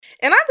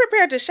And I'm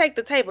prepared to shake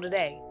the table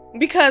today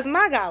because,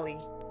 my golly,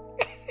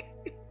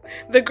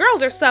 the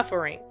girls are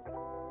suffering.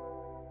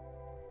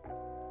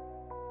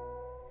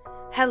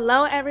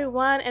 Hello,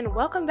 everyone, and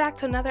welcome back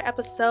to another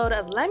episode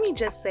of Let Me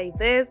Just Say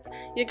This.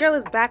 Your girl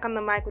is back on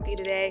the mic with you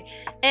today.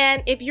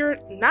 And if you're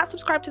not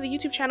subscribed to the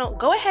YouTube channel,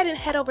 go ahead and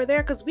head over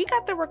there because we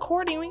got the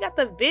recording, we got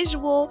the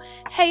visual.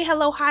 Hey,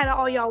 hello, hi to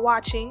all y'all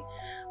watching.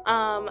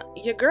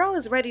 Your girl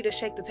is ready to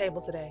shake the table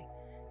today.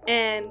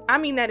 And I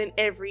mean that in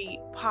every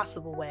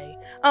possible way.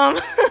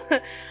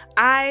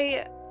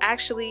 I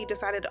actually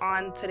decided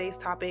on today's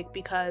topic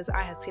because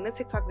I had seen a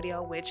TikTok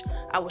video, which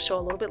I will show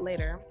a little bit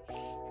later,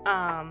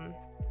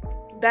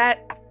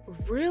 that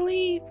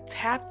really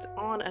tapped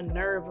on a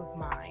nerve of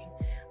mine.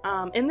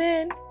 And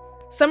then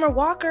Summer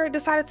Walker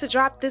decided to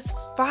drop this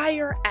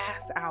fire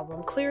ass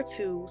album, Clear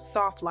 2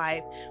 Soft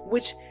Life,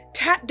 which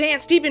tap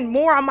danced even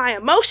more on my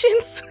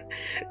emotions.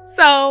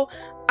 So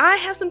I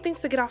have some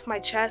things to get off my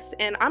chest,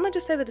 and I'm gonna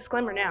just say the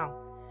disclaimer now.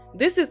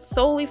 This is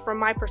solely from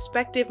my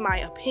perspective, my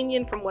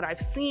opinion, from what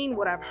I've seen,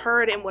 what I've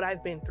heard, and what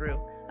I've been through.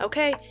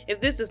 Okay? If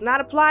this does not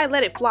apply,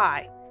 let it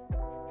fly.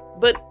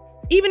 But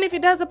even if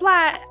it does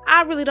apply,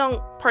 I really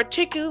don't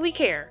particularly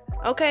care.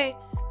 Okay?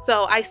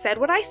 So I said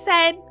what I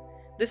said.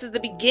 This is the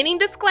beginning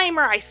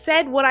disclaimer. I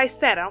said what I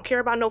said. I don't care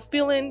about no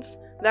feelings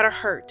that are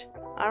hurt.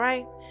 All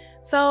right?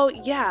 So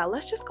yeah,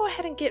 let's just go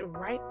ahead and get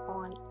right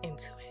on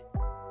into it.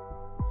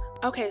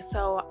 Okay,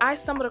 so I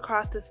stumbled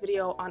across this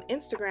video on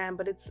Instagram,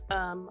 but it's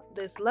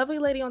this lovely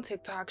lady on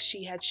TikTok.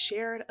 She had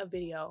shared a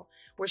video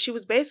where she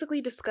was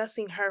basically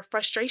discussing her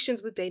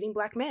frustrations with dating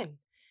Black men.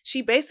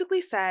 She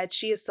basically said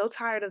she is so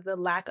tired of the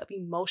lack of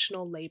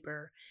emotional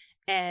labor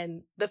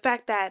and the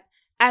fact that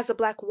as a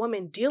Black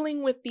woman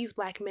dealing with these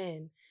Black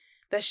men,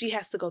 that she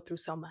has to go through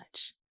so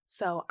much.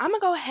 So I'm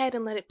gonna go ahead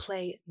and let it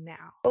play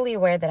now. Fully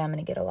aware that I'm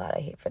gonna get a lot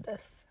of hate for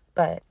this,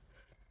 but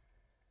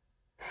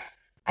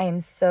I am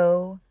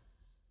so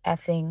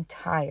effing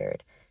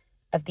tired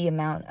of the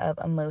amount of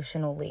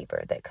emotional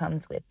labor that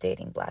comes with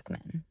dating Black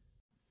men.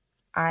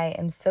 I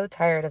am so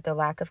tired of the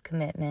lack of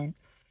commitment,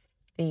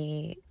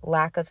 the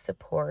lack of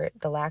support,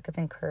 the lack of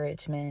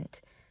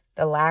encouragement,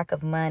 the lack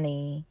of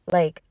money.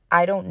 Like,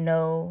 I don't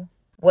know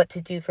what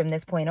to do from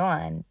this point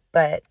on,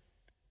 but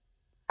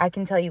I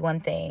can tell you one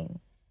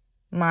thing.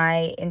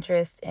 My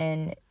interest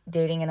in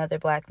dating another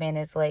Black man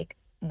is like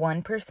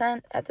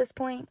 1% at this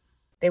point.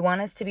 They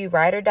want us to be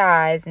ride or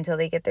dies until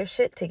they get their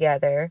shit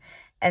together.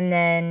 And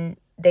then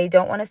they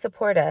don't want to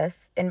support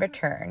us in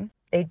return.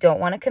 They don't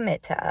want to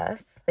commit to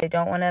us. They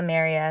don't want to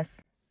marry us.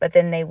 But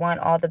then they want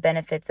all the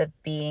benefits of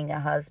being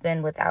a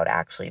husband without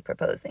actually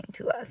proposing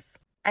to us.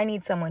 I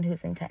need someone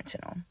who's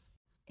intentional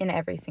in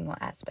every single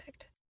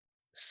aspect.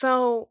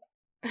 So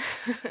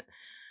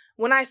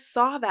when I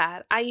saw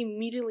that, I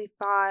immediately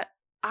thought,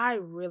 I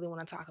really want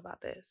to talk about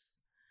this.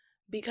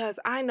 Because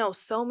I know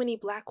so many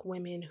Black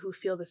women who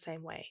feel the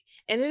same way.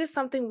 And it is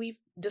something we've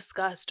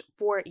discussed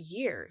for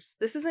years.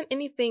 This isn't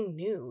anything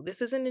new.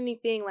 This isn't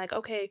anything like,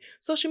 okay,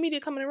 social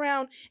media coming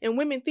around and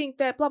women think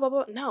that blah, blah,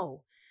 blah.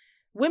 No.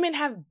 Women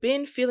have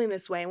been feeling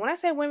this way. And when I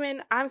say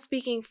women, I'm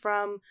speaking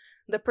from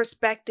the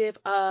perspective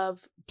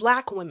of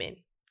Black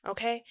women.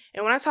 Okay?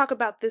 And when I talk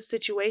about this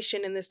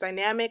situation and this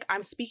dynamic,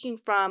 I'm speaking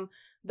from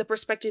the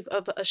perspective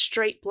of a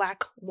straight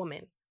Black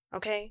woman.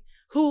 Okay?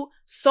 Who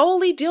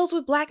solely deals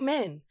with Black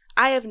men.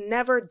 I have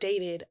never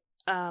dated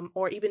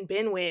or even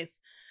been with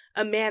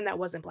a man that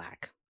wasn't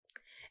Black.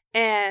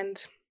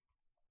 And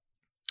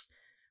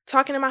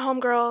talking to my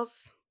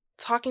homegirls,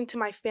 talking to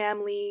my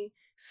family,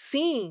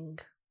 seeing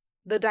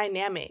the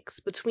dynamics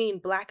between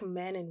Black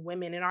men and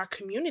women in our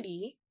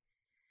community,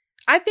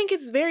 I think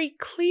it's very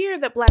clear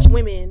that Black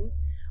women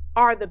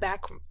are the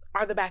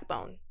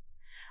backbone.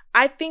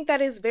 I think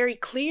that is very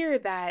clear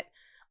that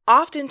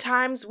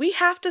oftentimes we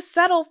have to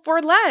settle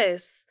for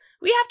less.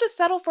 We have to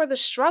settle for the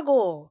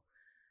struggle.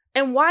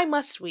 And why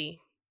must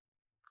we?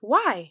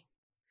 Why?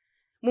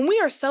 When we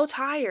are so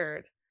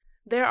tired,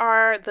 there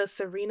are the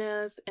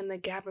Serenas and the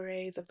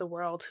Gaborets of the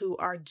world who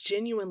are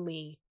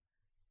genuinely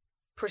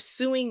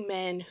pursuing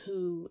men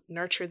who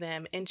nurture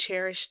them and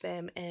cherish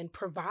them and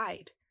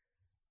provide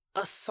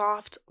a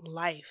soft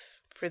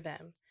life for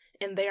them.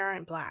 And they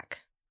aren't Black.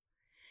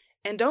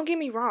 And don't get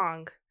me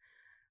wrong,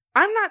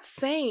 I'm not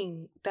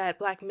saying that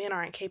Black men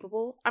aren't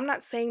capable. I'm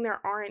not saying there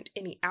aren't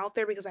any out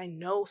there because I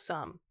know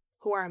some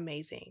who are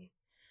amazing.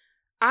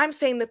 I'm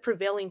saying the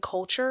prevailing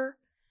culture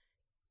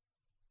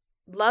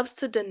loves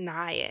to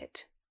deny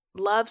it,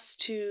 loves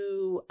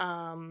to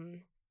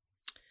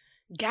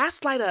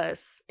gaslight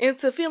us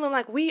into feeling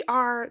like we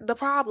are the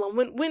problem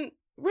when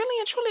really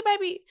and truly,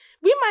 baby,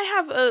 we might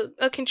have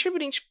a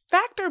contributing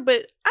factor,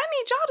 but I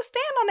need y'all to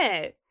stand on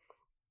that.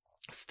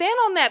 Stand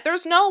on that.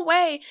 There's no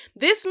way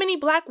this many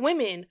Black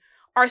women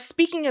are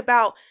speaking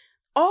about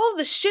all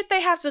the shit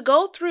they have to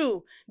go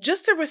through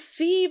just to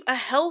receive a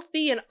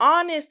healthy and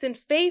honest and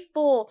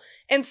faithful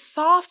and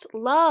soft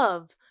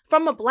love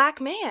from a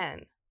Black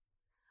man.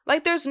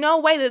 Like, there's no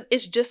way that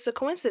it's just a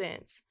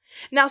coincidence.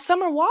 Now,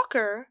 Summer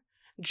Walker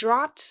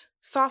dropped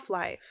Soft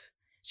Life.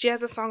 She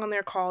has a song on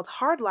there called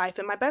Hard Life.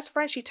 And my best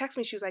friend, she texted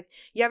me, she was like,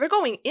 yeah, they're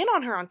going in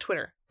on her on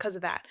Twitter because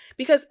of that.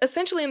 Because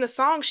essentially in the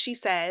song, she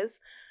says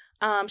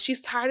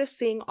she's tired of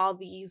seeing all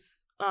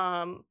these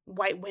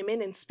white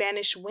women and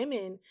Spanish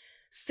women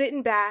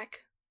sitting back,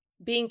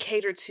 being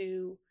catered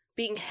to,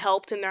 being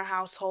helped in their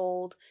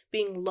household,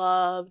 being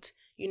loved,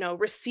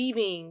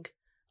 receiving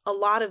a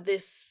lot of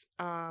this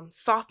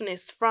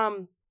softness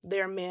from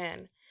their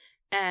men.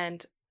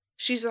 And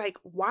she's like,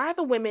 why are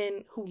the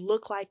women who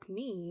look like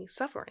me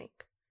suffering?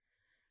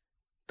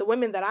 The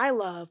women that I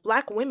love,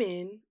 Black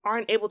women,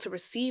 aren't able to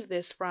receive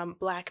this from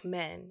Black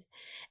men.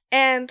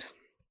 And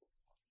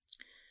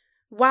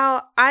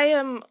while I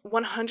am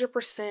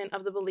 100%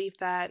 of the belief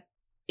that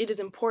it is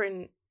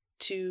important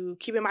to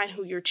keep in mind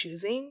who you're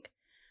choosing,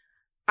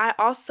 I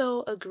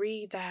also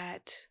agree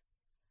that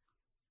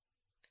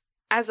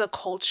as a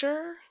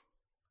culture,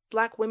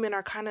 Black women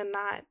are kind of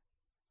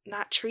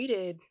not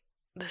treated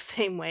the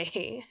same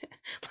way.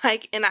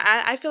 And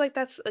I feel like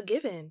that's a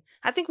given.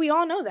 I think we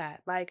all know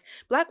that. Like,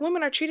 Black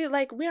women are treated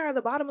like we are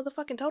the bottom of the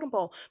fucking totem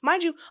pole.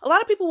 Mind you, a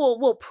lot of people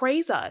will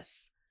praise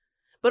us,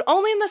 but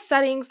only in the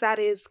settings that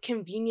is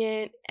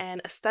convenient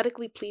and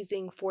aesthetically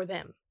pleasing for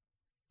them.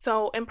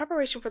 So in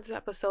preparation for this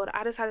episode,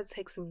 I decided to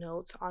take some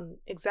notes on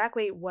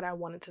exactly what I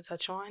wanted to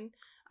touch on.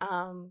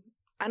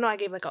 I know I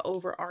gave like an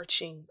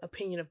overarching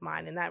opinion of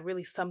mine, and that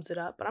really sums it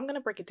up, but I'm going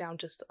to break it down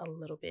just a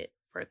little bit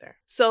further.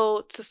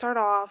 So to start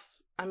off,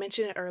 I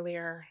mentioned it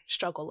earlier,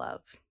 struggle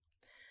love.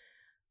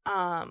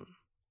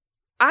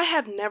 I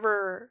have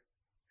never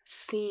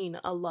seen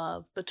a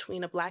love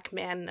between a Black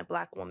man and a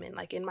Black woman,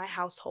 like in my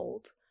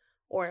household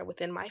or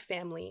within my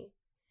family,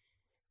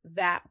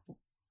 that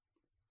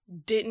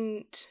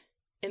didn't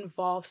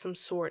involve some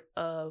sort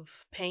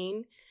of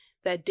pain,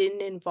 that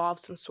didn't involve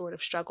some sort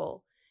of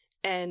struggle,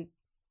 and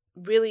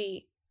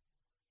really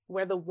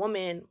where the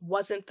woman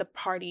wasn't the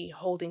party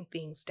holding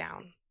things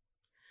down.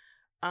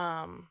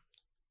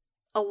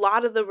 A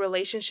lot of the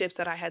relationships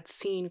that I had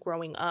seen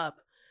growing up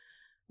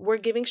were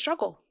giving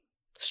struggle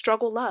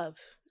love,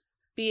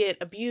 be it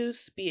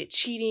abuse, be it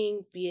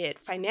cheating, be it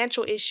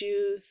financial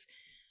issues,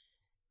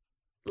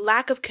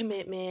 lack of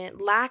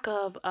commitment, lack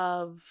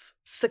of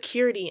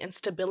security and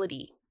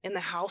stability in the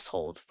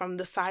household from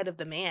the side of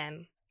the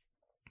man.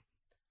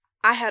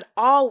 I had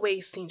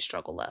always seen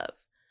struggle love.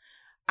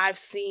 I've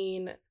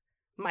seen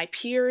my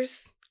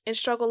peers in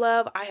struggle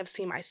love. I have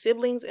seen my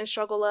siblings in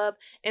struggle love.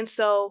 And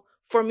so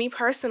for me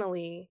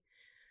personally,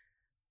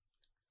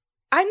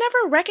 I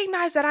never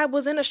recognized that I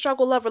was in a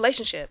struggle love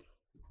relationship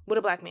with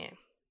a Black man.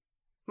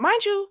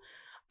 Mind you,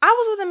 I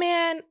was with a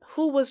man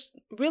who was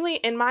really,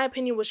 in my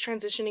opinion, was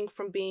transitioning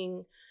from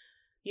being,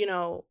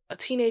 a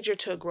teenager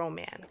to a grown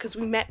man, because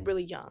we met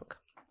really young.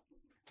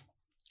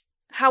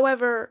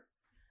 However,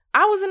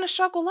 I was in a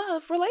struggle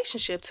love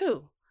relationship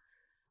too.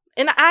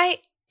 And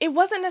it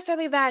wasn't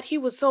necessarily that he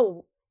was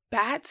so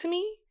bad to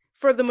me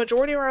for the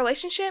majority of our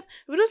relationship,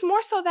 but it was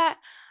more so that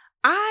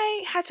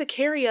I had to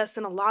carry us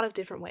in a lot of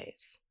different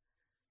ways.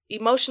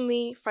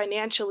 Emotionally,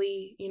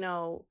 financially,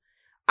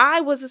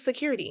 I was a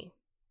security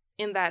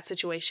in that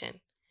situation.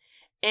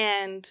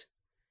 And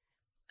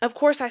of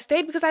course I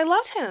stayed because I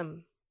loved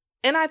him.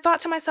 And I thought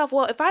to myself,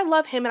 well, if I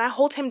love him and I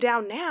hold him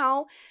down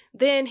now,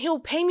 then he'll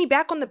pay me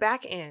back on the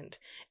back end.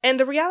 And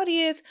the reality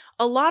is,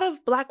 a lot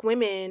of Black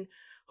women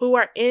who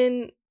are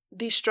in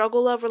these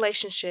struggle love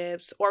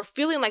relationships or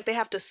feeling like they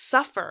have to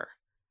suffer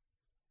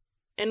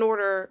in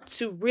order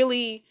to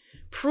really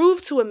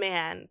prove to a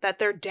man that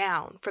they're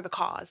down for the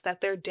cause,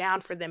 that they're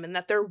down for them, and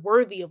that they're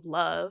worthy of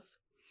love,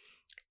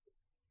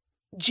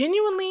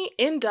 genuinely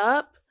end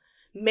up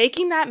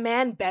making that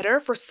man better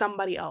for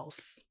somebody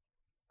else.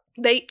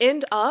 They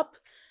end up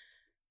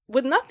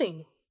with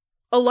nothing.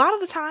 A lot of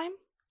the time,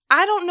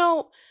 I don't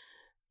know,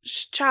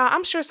 child,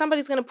 I'm sure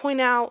somebody's going to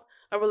point out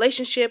a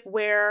relationship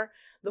where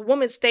the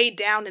woman stayed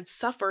down and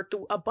suffered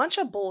through a bunch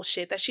of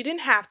bullshit that she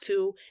didn't have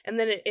to, and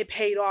then it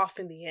paid off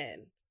in the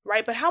end,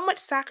 right? But how much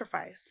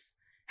sacrifice?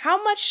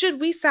 How much should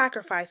we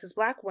sacrifice as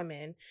Black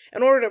women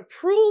in order to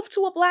prove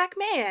to a Black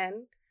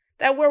man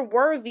that we're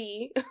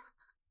worthy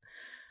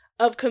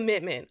of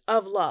commitment,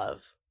 of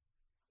love?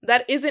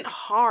 That isn't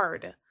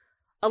hard.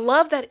 A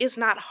love that is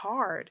not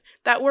hard.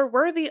 That we're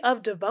worthy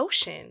of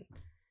devotion.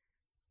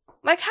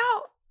 Like,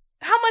 how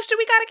much do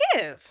we gotta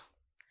give?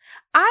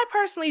 I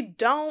personally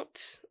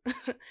don't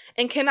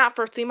and cannot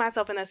foresee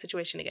myself in that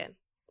situation again.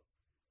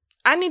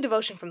 I need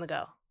devotion from the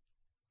go.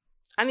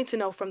 I need to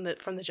know from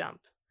the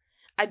jump.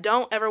 I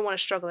don't ever want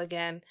to struggle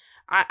again.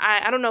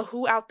 I don't know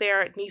who out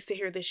there needs to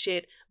hear this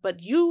shit,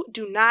 but you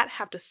do not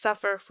have to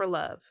suffer for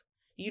love.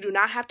 You do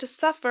not have to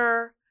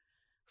suffer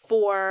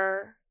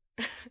for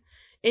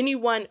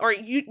anyone, or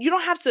you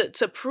don't have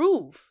to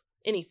prove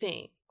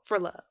anything for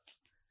love.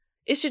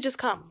 It should just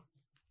come.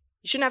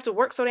 You shouldn't have to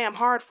work so damn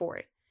hard for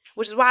it.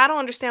 Which is why I don't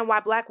understand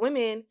why Black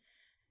women,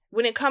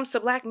 when it comes to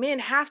Black men,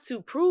 have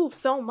to prove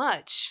so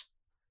much.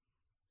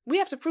 We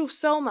have to prove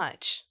so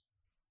much.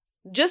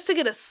 Just to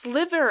get a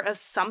sliver of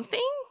something?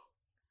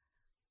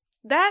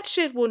 That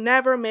shit will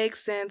never make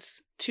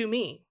sense to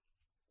me.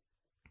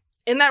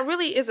 And that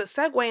really is a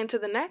segue into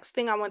the next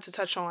thing I want to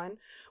touch on,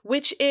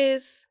 which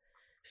is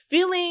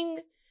feeling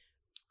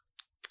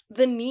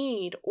the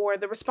need or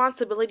the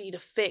responsibility to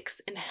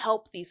fix and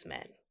help these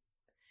men.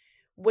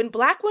 When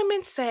Black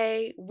women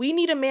say we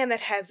need a man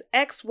that has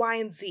X, Y,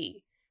 and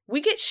Z,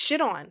 we get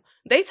shit on.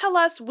 They tell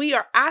us we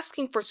are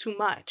asking for too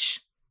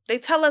much. They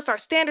tell us our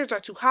standards are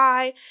too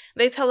high.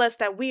 They tell us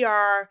that we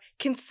are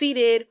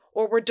conceited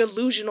or we're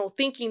delusional,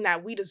 thinking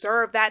that we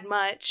deserve that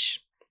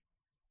much,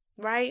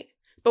 right?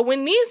 But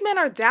when these men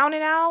are down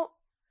and out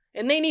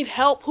and they need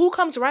help, who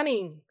comes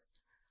running?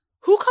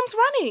 Who comes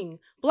running?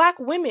 Black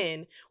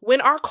women.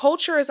 When our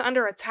culture is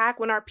under attack,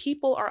 when our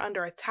people are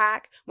under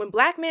attack, when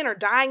Black men are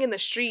dying in the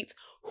streets,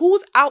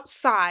 who's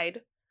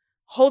outside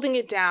holding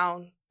it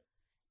down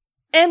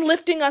and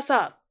lifting us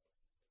up?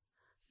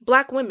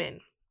 Black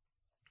women.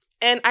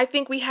 And I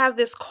think we have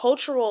this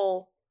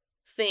cultural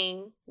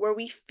thing where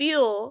we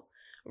feel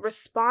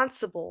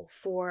responsible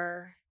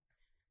for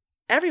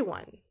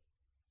everyone.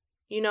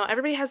 You know,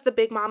 everybody has the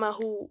big mama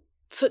who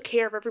took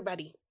care of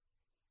everybody.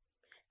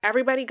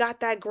 Everybody got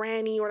that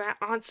granny or that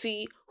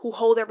auntie who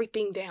hold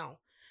everything down.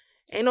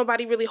 Ain't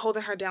nobody really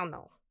holding her down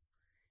though.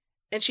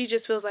 And she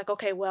just feels like,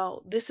 okay,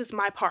 well, this is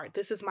my part.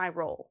 This is my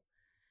role.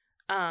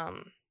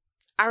 I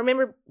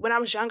remember when I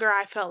was younger,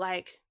 I felt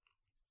like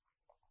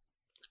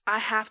I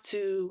have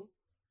to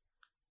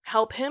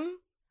help him.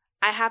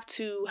 I have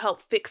to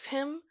help fix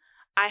him.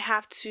 I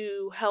have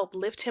to help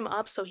lift him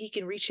up so he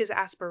can reach his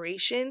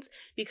aspirations,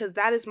 because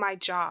that is my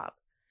job,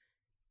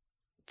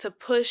 to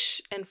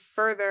push and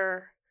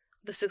further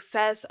the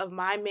success of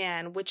my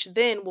man, which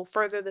then will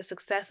further the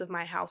success of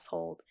my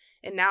household.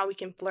 And now we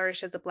can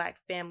flourish as a Black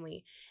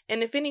family.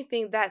 And if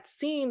anything, that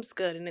seems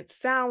good and it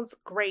sounds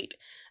great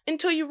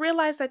until you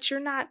realize that you're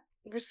not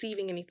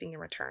receiving anything in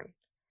return.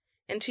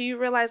 Until you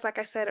realize, like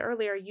I said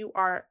earlier, you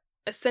are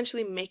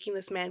essentially making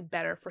this man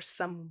better for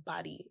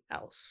somebody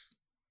else.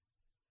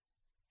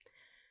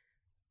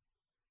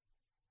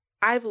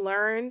 I've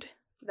learned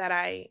that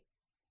I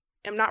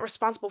am not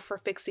responsible for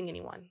fixing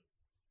anyone.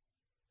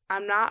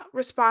 I'm not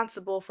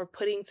responsible for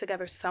putting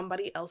together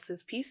somebody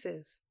else's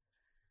pieces.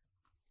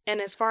 And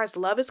as far as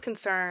love is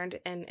concerned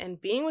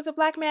and being with a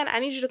Black man, I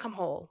need you to come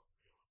whole.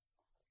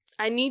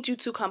 I need you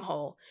to come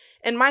whole.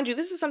 And mind you,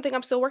 this is something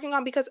I'm still working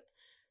on, because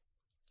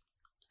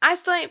I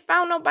still ain't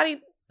found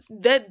nobody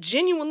that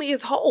genuinely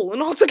is whole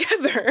and all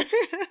together.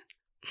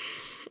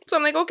 So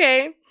I'm like,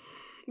 okay,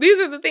 these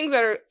are the things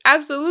that are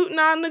absolute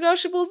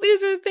non-negotiables.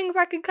 These are the things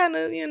I can kind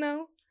of,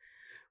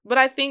 But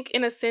I think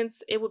in a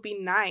sense, it would be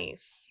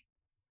nice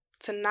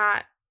to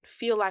not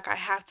feel like I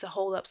have to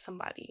hold up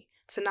somebody,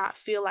 to not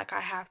feel like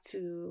I have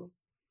to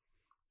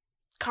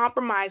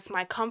compromise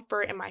my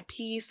comfort and my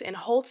peace and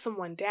hold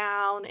someone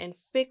down and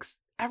fix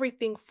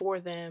everything for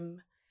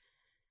them.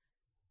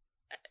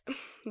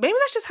 Maybe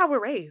that's just how we're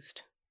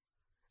raised.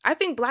 I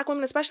think Black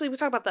women, especially, we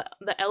talk about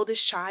the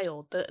eldest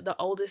child, the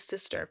oldest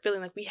sister,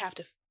 feeling like we have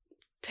to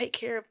take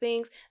care of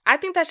things. I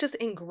think that's just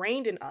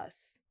ingrained in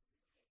us,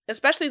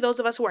 especially those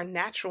of us who are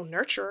natural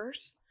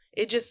nurturers.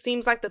 It just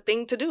seems like the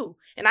thing to do.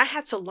 And I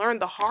had to learn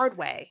the hard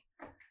way.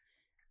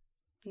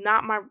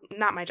 Not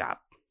my job.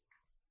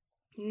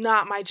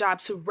 Not my job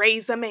to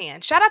raise a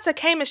man. Shout out to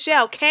K.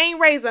 Michelle. Can't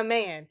raise a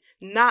man.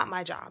 Not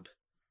my job.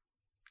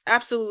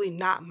 Absolutely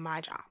not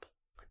my job.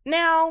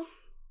 Now,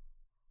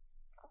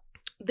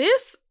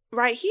 this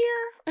right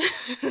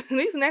here,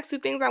 these next two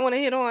things I want to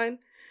hit on,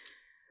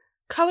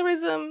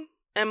 colorism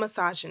and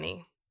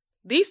misogyny.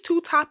 These two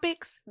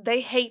topics,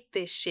 they hate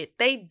this shit.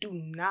 They do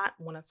not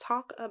want to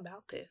talk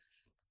about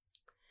this.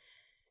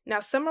 Now,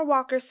 Summer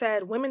Walker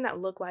said women that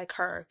look like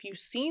her. If you've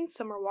seen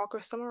Summer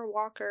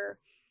Walker,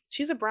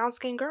 she's a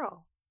brown-skinned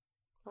girl,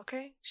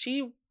 okay?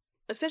 She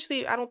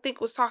essentially, I don't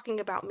think, was talking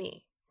about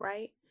me,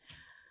 right?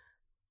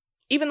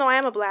 Even though I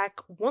am a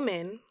Black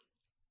woman,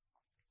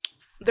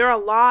 there are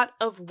a lot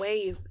of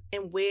ways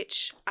in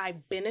which I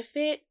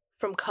benefit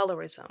from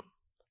colorism,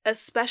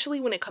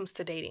 especially when it comes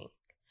to dating.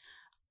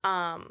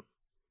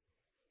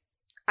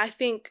 I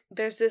think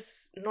there's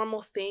this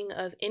normal thing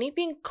of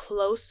anything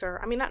closer,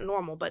 I mean, not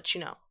normal, but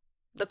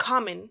the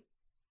common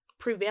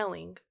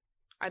prevailing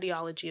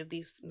ideology of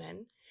these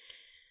men,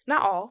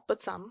 not all,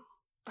 but some.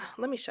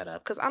 Let me shut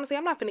up, because honestly,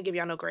 I'm not going to give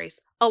y'all no grace.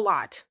 A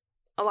lot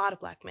of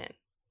Black men.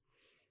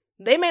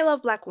 They may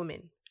love Black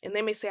women, and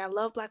they may say, I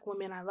love Black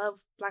women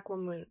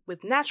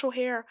with natural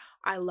hair,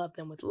 I love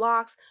them with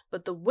locks,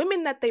 but the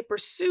women that they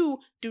pursue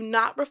do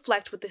not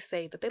reflect what they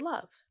say that they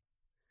love.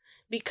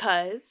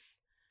 Because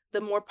the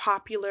more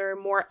popular,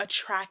 more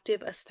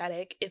attractive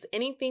aesthetic is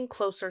anything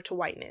closer to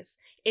whiteness,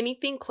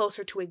 anything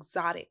closer to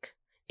exotic,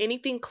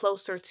 anything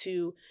closer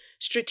to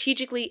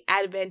strategically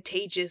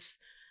advantageous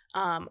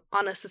on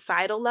a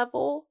societal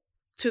level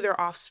to their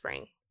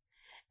offspring.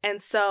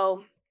 And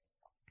so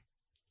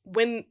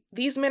when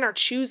these men are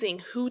choosing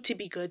who to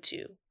be good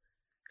to,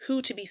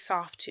 who to be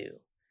soft to,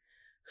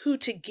 who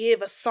to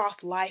give a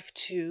soft life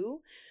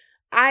to,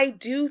 I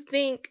do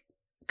think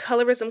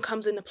colorism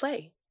comes into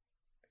play.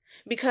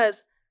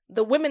 Because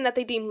the women that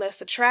they deem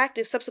less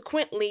attractive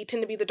subsequently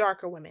tend to be the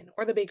darker women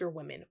or the bigger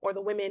women or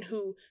the women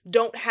who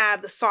don't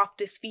have the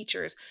softest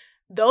features.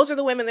 Those are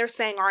the women they're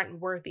saying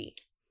aren't worthy.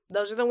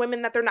 Those are the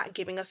women that they're not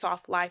giving a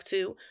soft life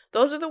to.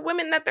 Those are the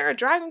women that they're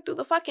dragging through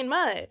the fucking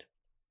mud.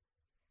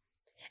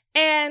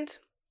 And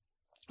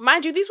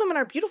mind you, these women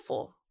are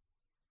beautiful.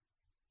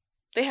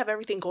 They have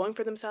everything going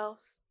for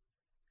themselves.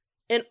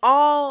 In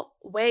all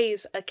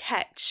ways, a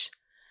catch.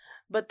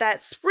 But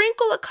that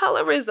sprinkle of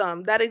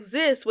colorism that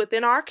exists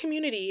within our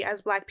community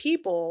as Black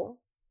people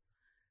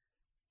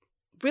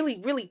really,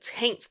 really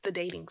taints the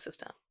dating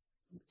system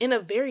in a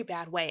very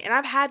bad way. And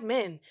I've had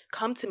men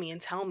come to me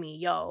and tell me,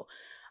 yo,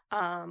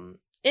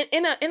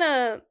 in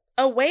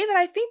a way that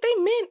I think they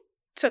meant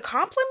to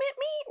compliment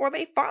me, or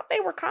they thought they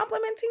were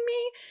complimenting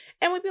me,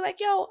 and would be like,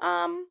 yo,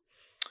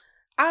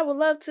 I would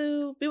love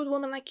to be with a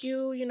woman like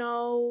you, you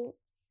know,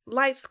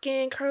 light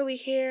skin, curly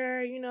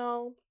hair, you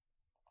know,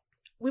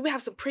 we would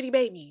have some pretty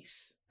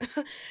babies.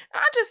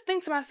 I just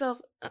think to myself,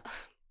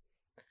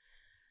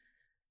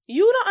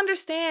 you don't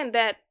understand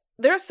that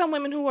there are some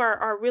women who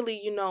are really,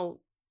 you know,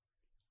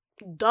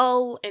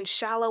 dull and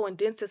shallow and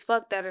dense as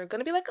fuck that are going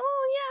to be like,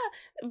 oh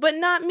yeah, but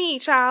not me,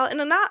 child.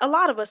 And not a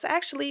lot of us,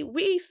 actually.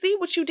 We see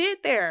what you did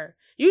there.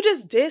 You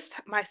just dissed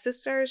my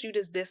sisters. You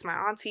just dissed my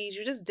aunties.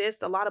 You just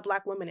dissed a lot of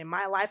Black women in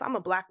my life. I'm a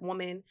Black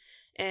woman.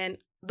 And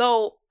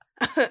though,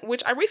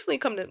 which I recently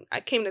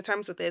came to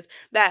terms with is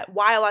that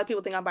why a lot of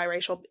people think I'm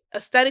biracial,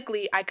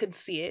 aesthetically, I can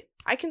see it.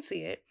 I can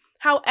see it.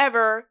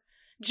 However,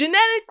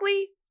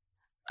 genetically,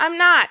 I'm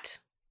not.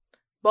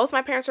 Both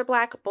my parents are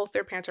Black. Both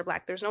their parents are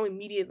Black. There's no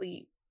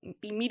immediate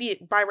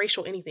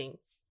biracial anything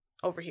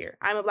over here.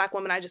 I'm a Black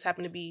woman. I just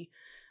happen to be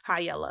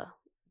high yellow.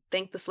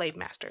 Thank the slave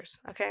masters.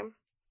 Okay.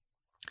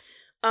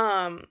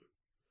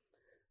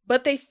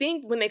 But they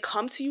think when they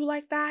come to you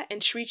like that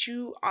and treat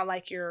you on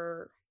like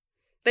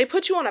they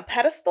put you on a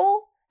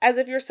pedestal as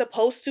if you're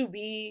supposed to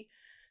be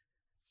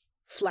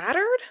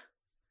flattered.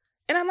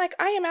 And I'm like,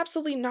 I am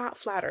absolutely not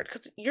flattered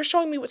because you're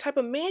showing me what type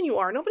of man you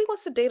are. Nobody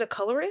wants to date a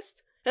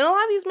colorist. And a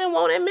lot of these men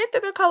won't admit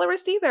that they're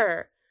colorist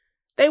either.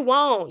 They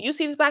won't. You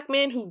see these Black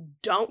men who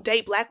don't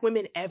date Black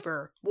women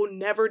ever, will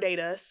never date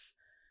us.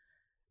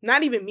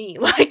 Not even me.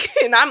 Like,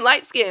 and I'm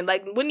light skinned,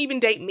 like, wouldn't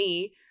even date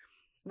me.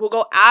 Will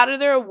go out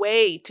of their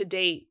way to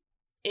date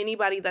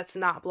anybody that's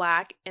not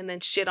Black and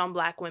then shit on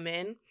Black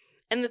women.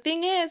 And the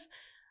thing is,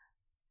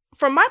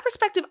 from my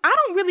perspective, I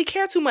don't really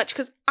care too much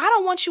because I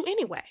don't want you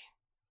anyway.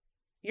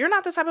 You're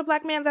not the type of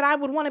Black man that I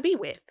would want to be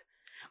with.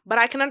 But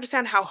I can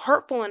understand how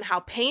hurtful and how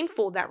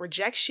painful that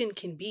rejection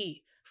can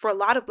be for a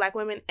lot of Black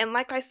women. And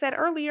like I said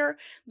earlier,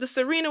 the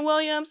Serena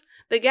Williams,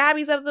 the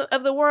Gabbies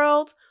of the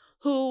world,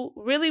 who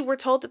really were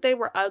told that they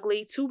were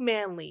ugly, too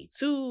manly,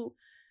 too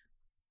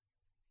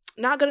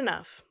not good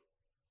enough.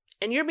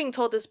 And you're being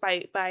told this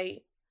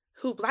by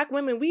who? Black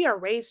women, we are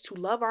raised to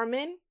love our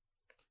men.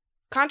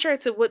 Contrary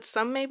to what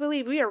some may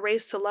believe, we are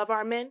raised to love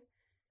our men,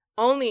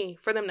 only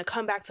for them to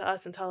come back to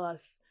us and tell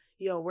us,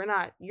 yo,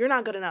 you're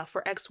not good enough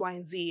for X, Y,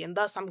 and Z, and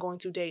thus I'm going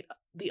to date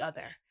the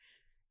other.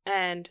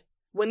 And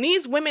when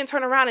these women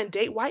turn around and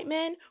date white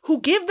men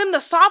who give them the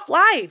soft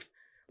life,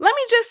 let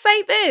me just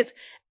say this.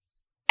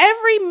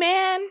 Every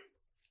man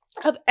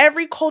of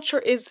every culture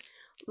is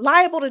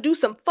liable to do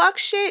some fuck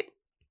shit.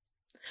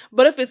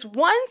 But if it's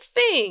one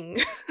thing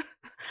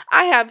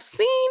I have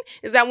seen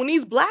is that when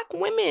these Black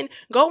women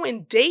go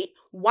and date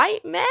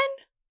white men,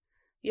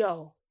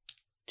 yo,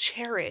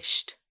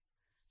 cherished,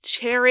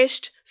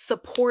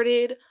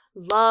 supported,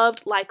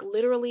 loved, like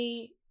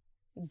literally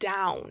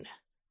down,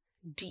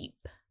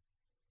 deep.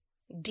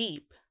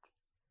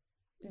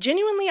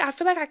 Genuinely, I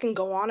feel like I can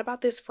go on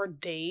about this for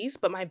days,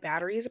 but my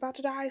battery is about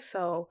to die.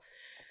 So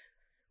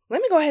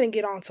let me go ahead and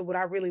get on to what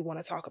I really want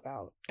to talk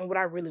about and what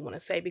I really want to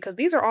say, because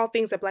these are all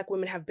things that Black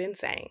women have been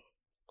saying.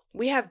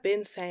 We have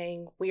been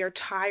saying we are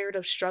tired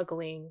of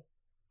struggling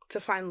to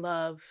find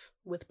love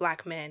with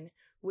Black men.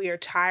 We are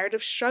tired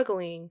of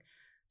struggling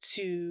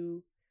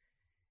to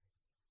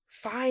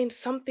find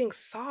something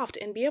soft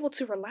and be able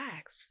to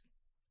relax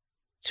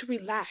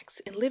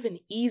and live an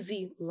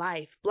easy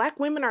life. Black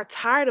women are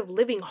tired of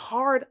living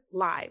hard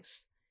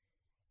lives.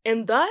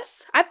 And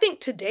thus, I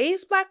think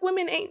today's Black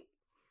women ain't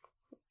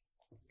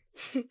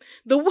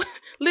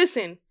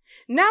listen,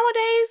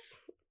 nowadays,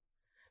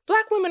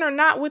 Black women are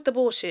not with the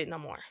bullshit no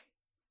more.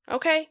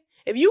 Okay?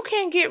 If you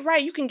can't get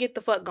right, you can get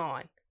the fuck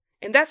gone.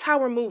 And that's how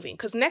we're moving.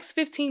 Because next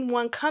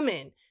 15-1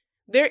 coming,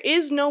 there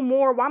is no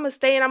more, well, I'm going to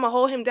stay and I'm going to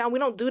hold him down. We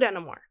don't do that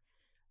no more.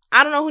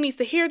 I don't know who needs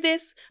to hear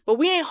this, but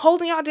we ain't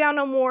holding y'all down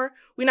no more.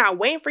 We're not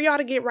waiting for y'all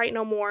to get right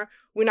no more.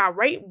 We're not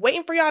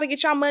waiting for y'all to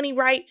get y'all money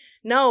right.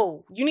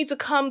 No, you need to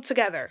come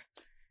together.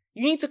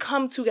 You need to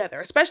come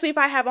together, especially if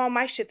I have all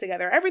my shit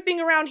together.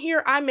 Everything around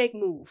here, I make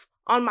move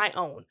on my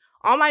own.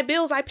 All my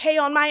bills, I pay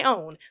on my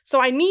own.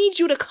 So I need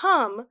you to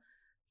come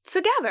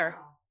together.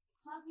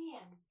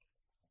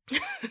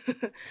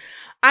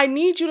 I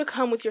need you to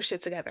come with your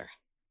shit together.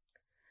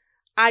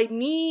 I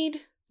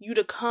need you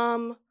to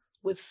come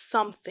with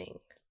something.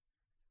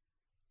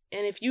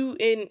 And if you,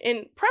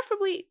 and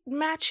preferably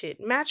match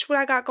what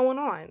I got going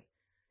on.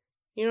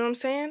 You know what I'm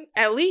saying?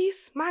 At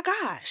least, my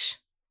gosh.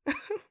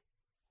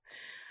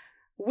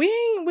 We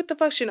ain't with the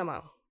fuck shit no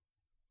more.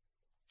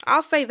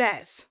 I'll say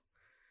that.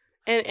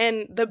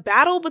 And the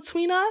battle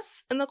between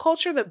us and the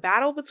culture, the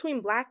battle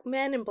between black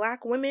men and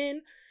black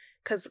women,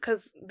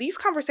 because these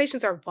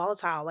conversations are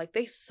volatile. Like,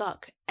 they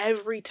suck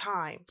every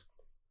time.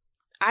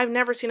 I've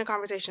never seen a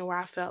conversation where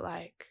I felt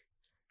like,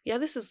 yeah,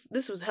 this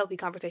was a healthy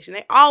conversation.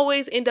 They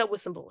always end up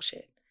with some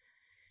bullshit.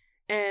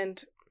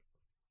 And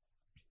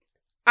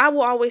I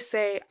will always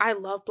say, I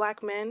love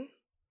black men.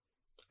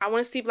 I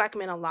want to see black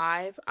men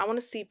alive. I want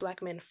to see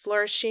black men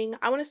flourishing.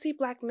 I want to see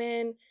black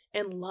men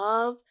in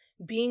love,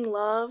 being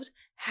loved,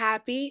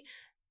 happy.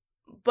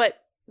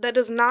 But that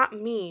does not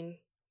mean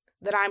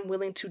that I'm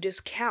willing to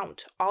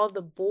discount all of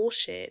the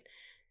bullshit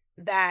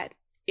that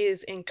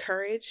is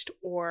encouraged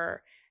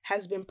or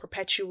has been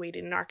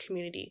perpetuated in our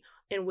community,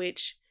 in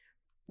which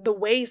the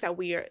ways that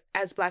we are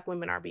as black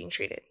women are being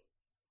treated.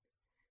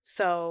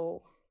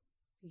 So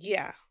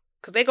yeah,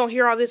 because they gonna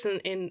hear all this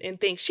and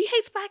think she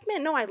hates black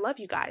men. No, I love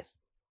you guys.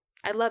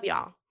 I love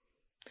y'all.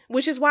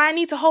 Which is why I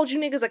need to hold you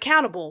niggas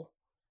accountable.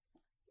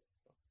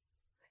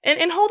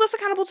 And hold us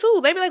accountable too.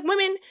 They be like,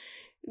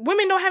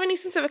 women don't have any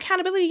sense of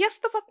accountability. Yes,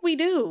 the fuck we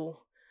do.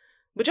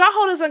 But y'all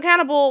hold us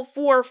accountable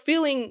for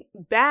feeling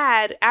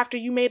bad after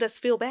you made us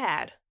feel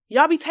bad.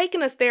 Y'all be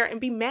taking us there and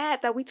be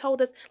mad that we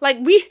told us, like,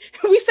 we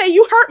say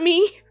you hurt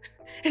me,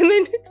 and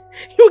then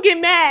you'll get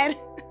mad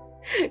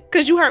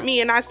because you hurt me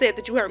and I said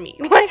that you hurt me.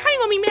 Like, how you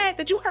gonna be mad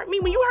that you hurt me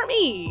when you hurt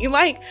me?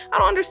 Like, I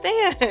don't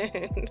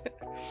understand.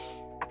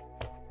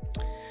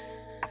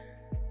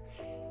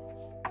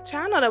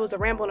 Child, I know that was a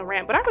ramble and a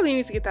rant, but I really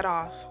need to get that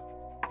off.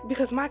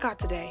 Because my God,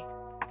 today,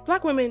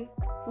 black women,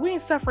 we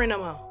ain't suffering no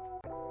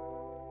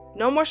more.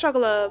 No more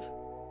struggle love.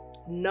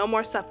 No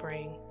more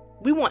suffering.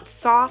 We want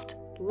soft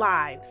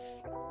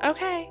lives.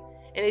 Okay?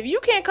 And if you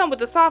can't come with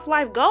the soft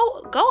life,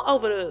 go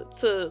over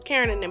to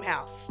Karen and them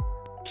house.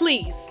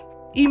 Please.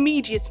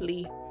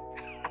 Immediately.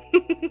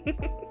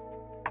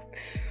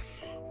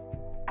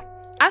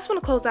 I just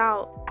want to close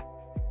out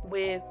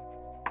with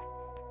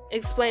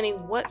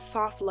explaining what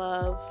soft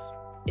love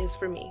is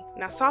for me.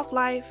 Now, soft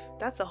life,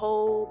 that's a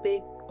whole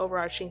big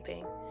overarching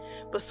thing.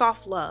 But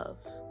soft love,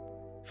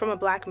 from a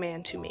black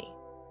man to me.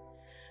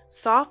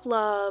 Soft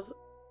love,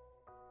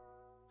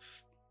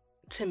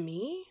 to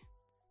me,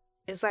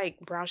 is like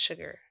brown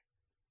sugar.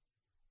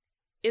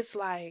 It's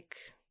like,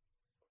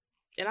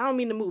 and I don't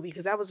mean the movie,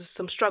 because that was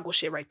some struggle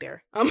shit right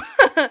there.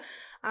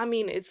 I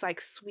mean, it's like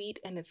sweet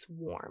and it's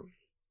warm.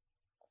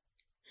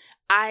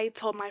 I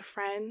told my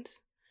friend,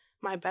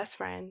 my best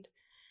friend,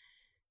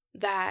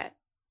 that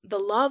the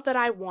love that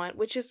I want,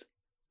 which is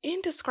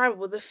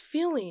indescribable, the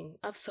feeling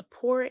of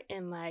support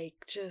and like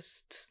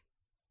just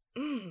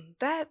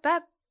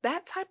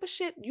that type of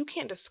shit, you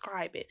can't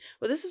describe it.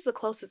 But this is the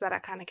closest that I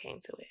kind of came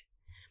to it.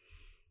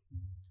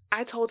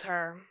 I told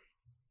her,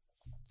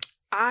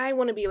 I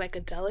want to be like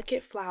a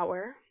delicate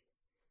flower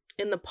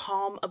in the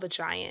palm of a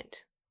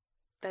giant.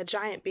 That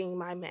giant being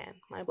my man,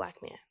 my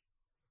black man,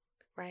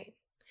 right?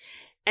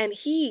 And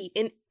he,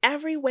 in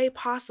every way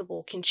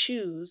possible, can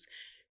choose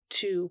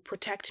to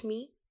protect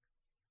me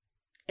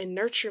and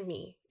nurture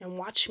me and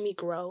watch me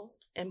grow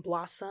and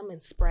blossom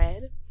and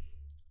spread.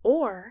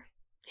 Or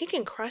he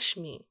can crush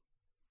me.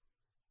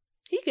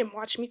 He can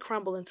watch me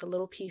crumble into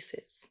little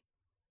pieces.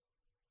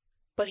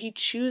 But he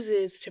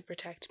chooses to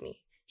protect me.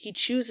 He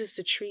chooses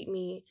to treat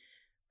me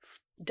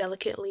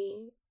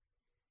delicately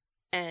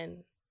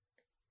and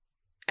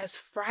as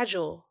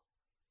fragile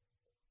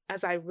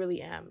as I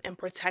really am, and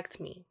protect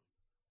me.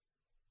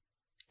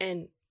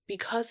 And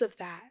because of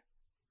that,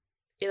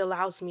 it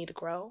allows me to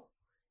grow,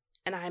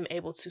 and I'm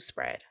able to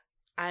spread.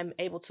 I'm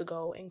able to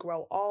go and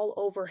grow all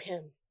over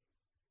him.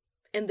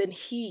 And then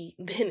he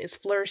then is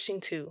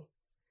flourishing too.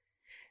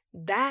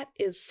 That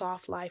is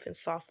soft life and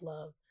soft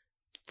love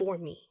for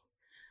me.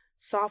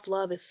 Soft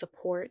love is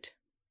support.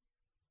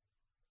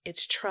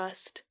 It's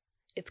trust.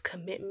 It's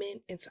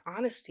commitment. It's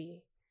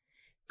honesty.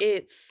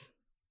 It's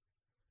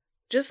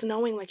just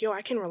knowing like, yo,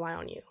 I can rely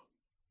on you.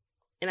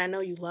 And I know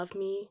you love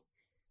me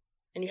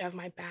and you have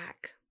my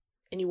back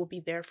and you will be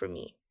there for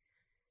me.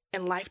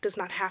 And life does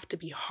not have to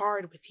be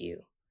hard with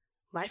you.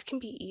 Life can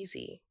be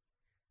easy.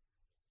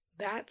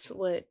 That's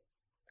what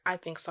I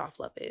think soft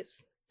love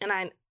is. And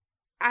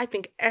I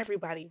think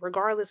everybody,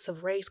 regardless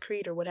of race,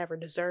 creed, or whatever,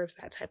 deserves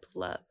that type of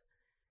love.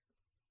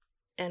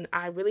 And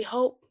I really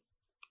hope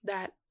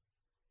that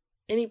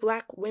any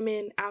black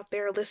women out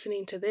there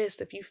listening to this,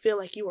 if you feel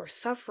like you are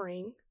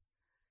suffering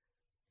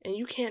and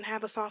you can't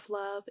have a soft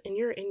love and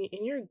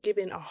you're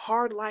given a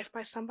hard life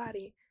by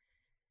somebody,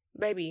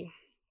 baby,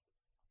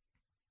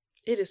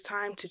 it is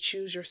time to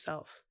choose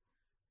yourself.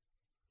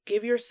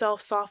 Give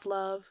yourself soft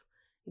love.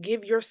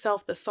 Give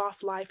yourself the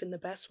soft life in the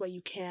best way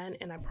you can.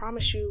 And I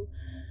promise you,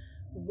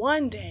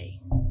 one day,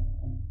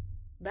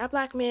 that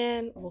black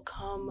man will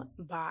come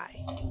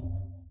by.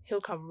 He'll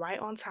come right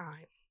on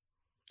time.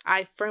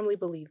 I firmly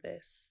believe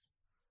this.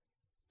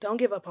 Don't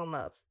give up on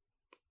love.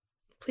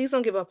 Please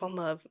don't give up on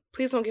love.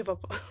 Please don't give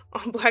up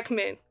on black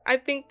men. I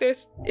think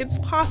it's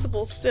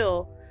possible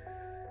still.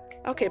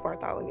 Okay,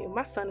 Bartholomew,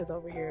 my son is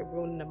over here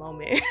ruining the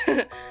moment.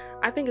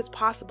 I think it's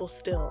possible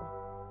still,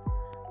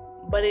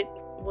 but it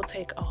will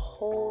take a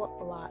whole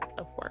lot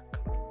of work.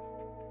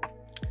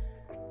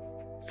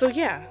 So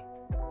yeah,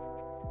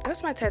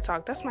 that's my TED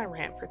Talk. That's my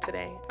rant for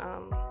today.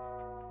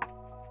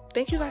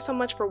 Thank you guys so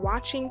much for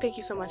watching. Thank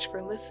you so much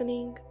for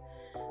listening.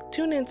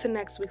 Tune in to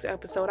next week's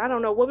episode. I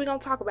don't know what we're going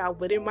to talk about,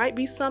 but it might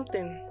be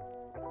something.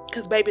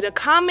 Because, baby, the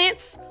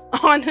comments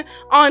on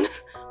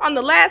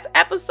the last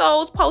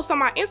episode's post on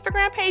my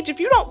Instagram page, if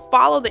you don't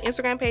follow the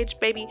Instagram page,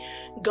 baby,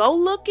 go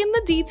look in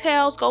the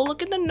details. Go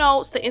look in the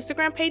notes. The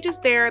Instagram page is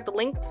there. The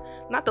links,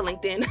 not the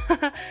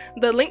LinkedIn.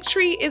 The link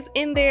tree is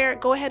in there.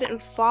 Go ahead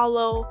and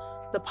follow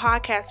the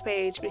podcast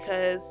page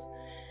because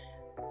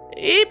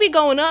it be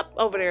going up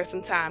over there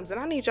sometimes. And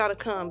I need y'all to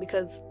come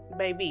because,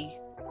 baby,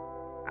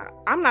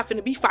 I'm not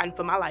finna be fighting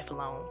for my life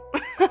alone.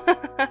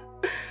 All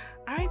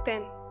right,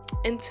 then.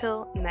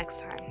 Until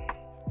next time.